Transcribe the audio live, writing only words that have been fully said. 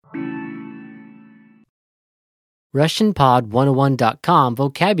RussianPod101.com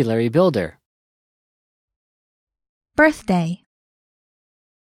Vocabulary Builder. Birthday.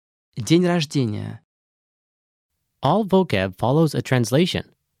 День рождения. All vocab follows a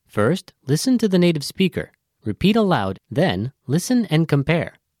translation. First, listen to the native speaker. Repeat aloud, then listen and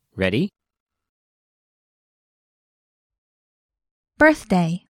compare. Ready?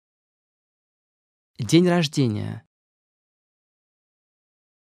 Birthday. День рождения.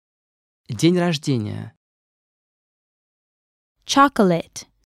 День рождения. Chocolate.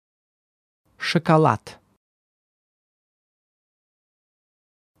 Шоколад.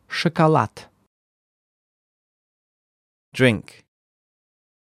 Шоколад. Drink.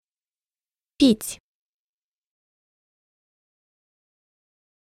 Пить.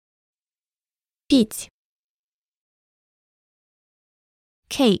 Пить.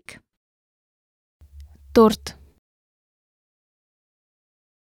 Cake. Торт.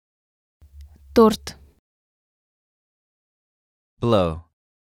 Торт. Blow.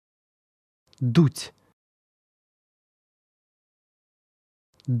 Дуть.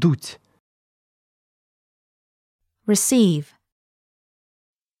 Дуть. Receive.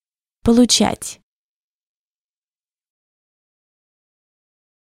 Получать.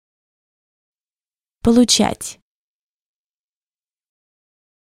 Получать.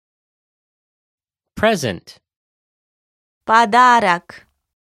 Present. Подарок.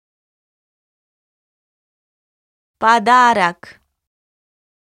 Подарок.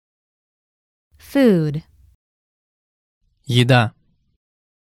 Food. Еда.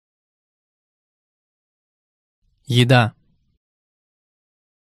 Еда.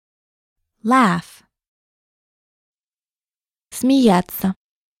 Laugh. Смеяться.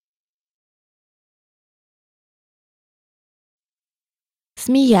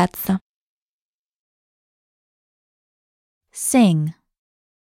 Смеяться. Sing.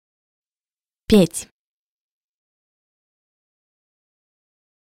 Петь.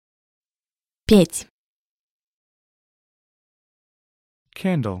 Петь.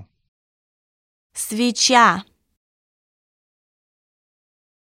 Candle. Свеча.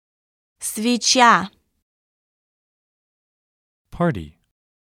 Свеча. Party.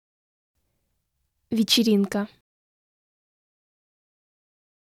 Вечеринка.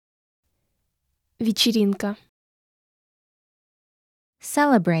 Вечеринка.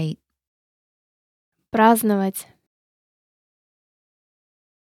 Celebrate. Праздновать.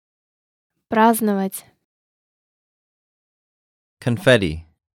 Праздновать. Confetti.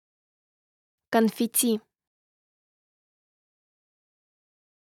 Конфетти.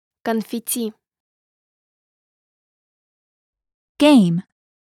 Конфетти. Game.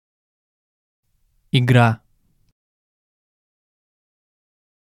 Игра.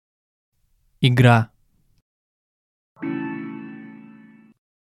 Игра.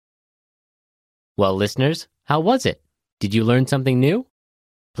 Well, listeners, how was it? Did you learn something new?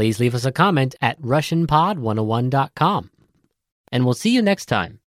 Please leave us a comment at RussianPod101.com. And we'll see you next time.